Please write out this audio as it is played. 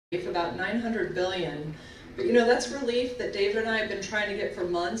about $900 billion. But you know, that's relief that David and I have been trying to get for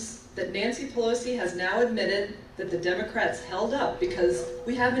months, that Nancy Pelosi has now admitted that the Democrats held up because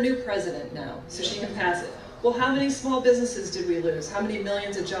we have a new president now, so she can pass it. Well, how many small businesses did we lose? How many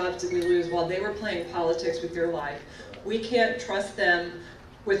millions of jobs did we lose while they were playing politics with their life? We can't trust them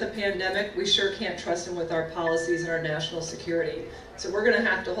with a pandemic. We sure can't trust them with our policies and our national security. So we're going to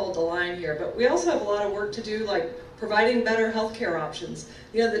have to hold the line here. But we also have a lot of work to do, like providing better health care options.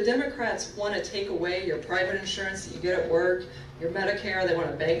 You know, the Democrats want to take away your private insurance that you get at work, your Medicare. They want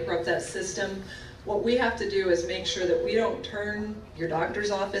to bankrupt that system. What we have to do is make sure that we don't turn your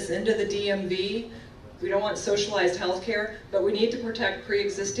doctor's office into the DMV. We don't want socialized health care, but we need to protect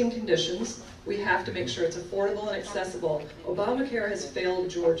pre-existing conditions. We have to make sure it's affordable and accessible. Obamacare has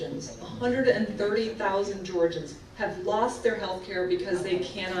failed Georgians. 130,000 Georgians have lost their health care because they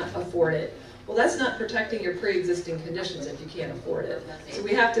cannot afford it. Well, that's not protecting your pre-existing conditions if you can't afford it. So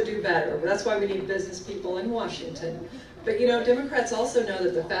we have to do better. That's why we need business people in Washington. But you know, Democrats also know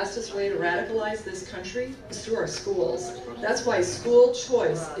that the fastest way to radicalize this country is through our schools. That's why school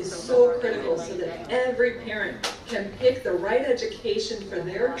choice is so critical, so that every parent can pick the right education for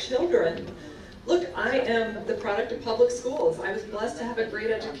their children. Look, I am the product of public schools. I was blessed to have a great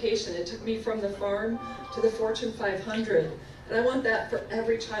education. It took me from the farm to the Fortune 500. And I want that for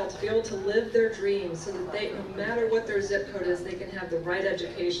every child, to be able to live their dreams so that they, no matter what their zip code is, they can have the right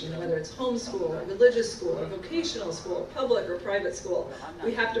education, whether it's homeschool or religious school or vocational school or public or private school.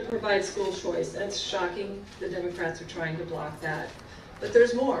 We have to provide school choice, and it's shocking the Democrats are trying to block that. But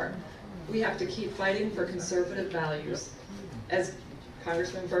there's more. We have to keep fighting for conservative values. As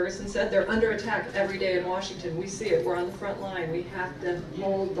Congressman Ferguson said, they're under attack every day in Washington. We see it. We're on the front line. We have to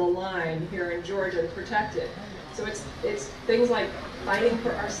hold the line here in Georgia and protect it. So it's things like fighting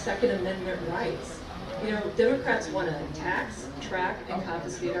for our Second Amendment rights. You know, Democrats want to tax, track, and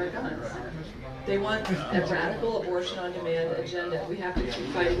confiscate our guns. They want a radical abortion on demand agenda. We have to keep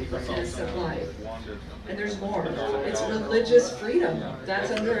fighting for innocent life. And there's more. It's religious freedom.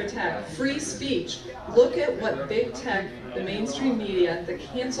 That's under attack. Free speech. Look at what big tech, the mainstream media, the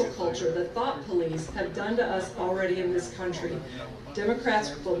cancel culture, the thought police have done to us already in this country.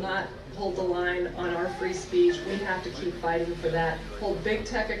 Democrats will not hold the line on our free speech. We have to keep fighting for that. Hold big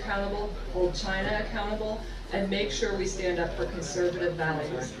tech accountable, hold China accountable, and make sure we stand up for conservative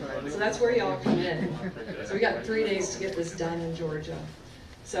values. So that's where y'all come in. So we got 3 days to get this done in Georgia.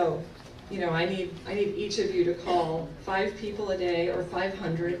 So, you know, I need each of you to call 5 people a day or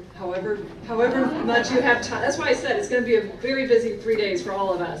 500, however much you have time. That's why I said it's going to be a very busy 3 days for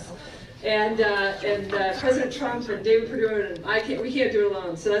all of us. And President Trump and David Perdue and we can't do it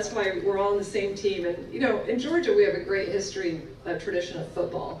alone. So that's why we're all on the same team. And you know, in Georgia we have a great history, a tradition of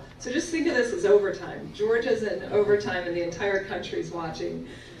football. So just think of this as overtime. Georgia's in overtime and the entire country's watching.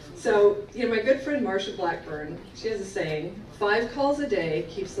 So, you know, my good friend Marsha Blackburn, she has a saying, 5 calls a day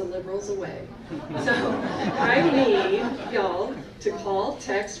keeps the liberals away. So I need y'all to call,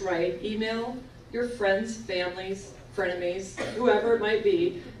 text, write, email your friends, families, frenemies, whoever it might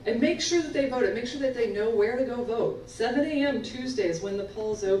be, and make sure that they voted. Make sure that they know where to go vote. 7 a.m. Tuesday is when the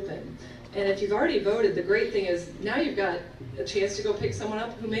polls open. And if you've already voted, the great thing is now you've got a chance to go pick someone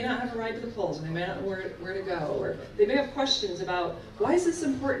up who may not have a ride to the polls, and they may not know where to go, or they may have questions about, why is this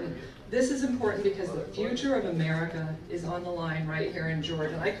important? This is important because the future of America is on the line right here in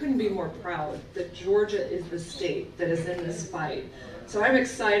Georgia. And I couldn't be more proud that Georgia is the state that is in this fight. So I'm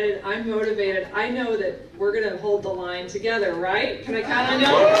excited, I'm motivated. I know that we're going to hold the line together, right? Can I count on you?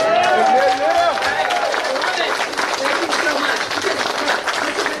 I love it. Thank you so much.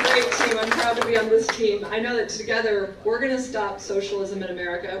 This is a great team. I'm proud to be on this team. I know that together we're going to stop socialism in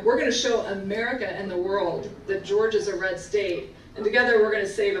America. We're going to show America and the world that Georgia's a red state. And together we're going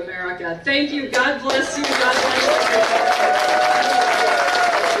to save America. Thank you. God bless you. God bless you.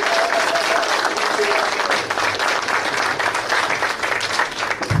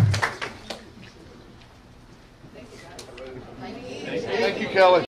 Thank you, Kelly.